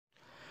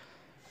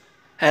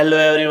Hello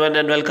everyone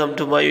and welcome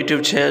to my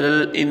YouTube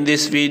channel. In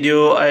this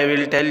video I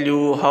will tell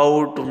you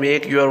how to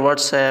make your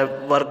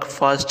WhatsApp work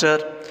faster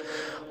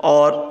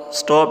or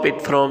stop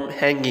it from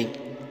hanging.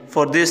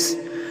 For this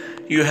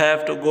you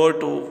have to go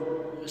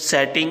to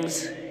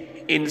settings.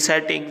 In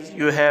settings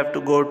you have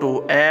to go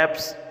to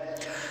apps.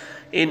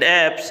 In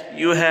apps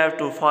you have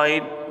to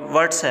find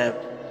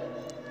WhatsApp.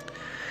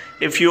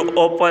 If you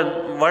open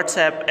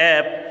WhatsApp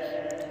app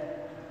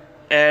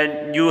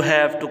and you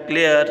have to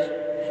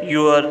clear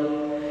your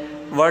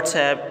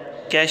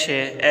WhatsApp cache,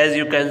 as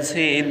you can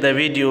see in the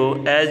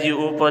video. As you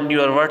open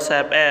your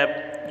WhatsApp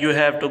app, you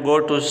have to go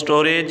to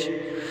storage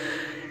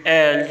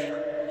and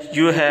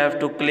you have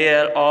to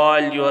clear all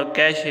your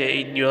cache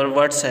in your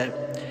WhatsApp.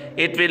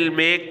 It will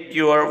make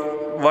your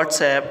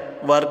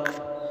WhatsApp work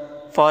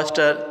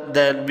faster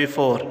than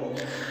before.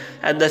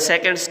 And the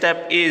second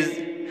step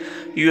is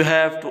you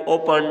have to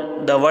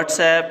open the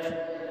WhatsApp.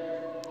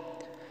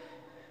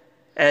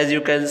 As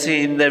you can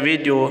see in the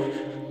video,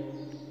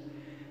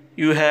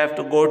 you have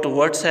to go to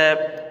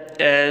WhatsApp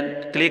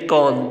and click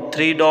on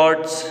three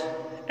dots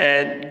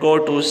and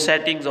go to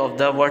settings of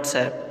the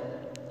WhatsApp.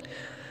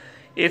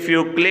 If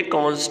you click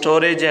on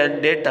storage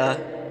and data,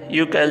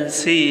 you can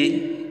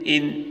see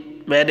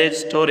in manage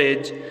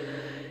storage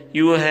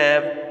you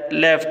have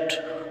left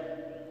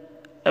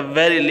a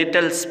very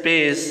little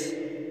space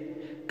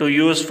to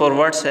use for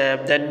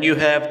WhatsApp. Then you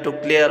have to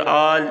clear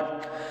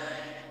all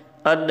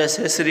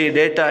unnecessary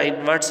data in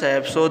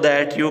WhatsApp so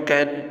that you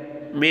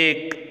can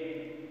make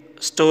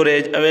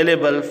storage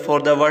available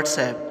for the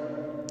WhatsApp.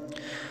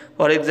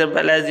 For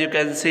example, as you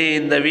can see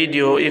in the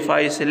video, if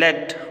I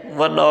select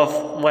one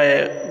of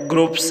my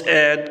groups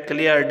and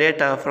clear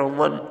data from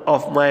one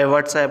of my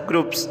WhatsApp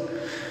groups,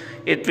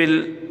 it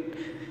will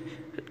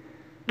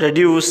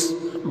reduce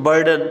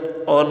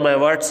burden on my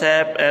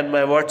WhatsApp and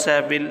my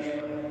WhatsApp will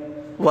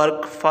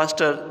work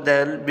faster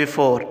than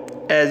before,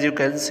 as you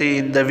can see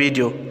in the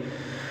video.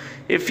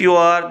 If you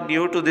are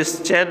new to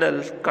this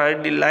channel,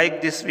 kindly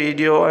like this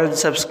video and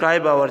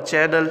subscribe our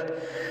channel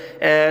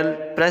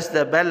and press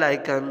the bell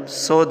icon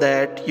so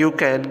that you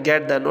can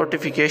get the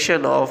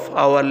notification of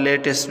our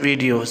latest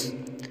videos.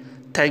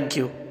 Thank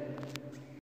you.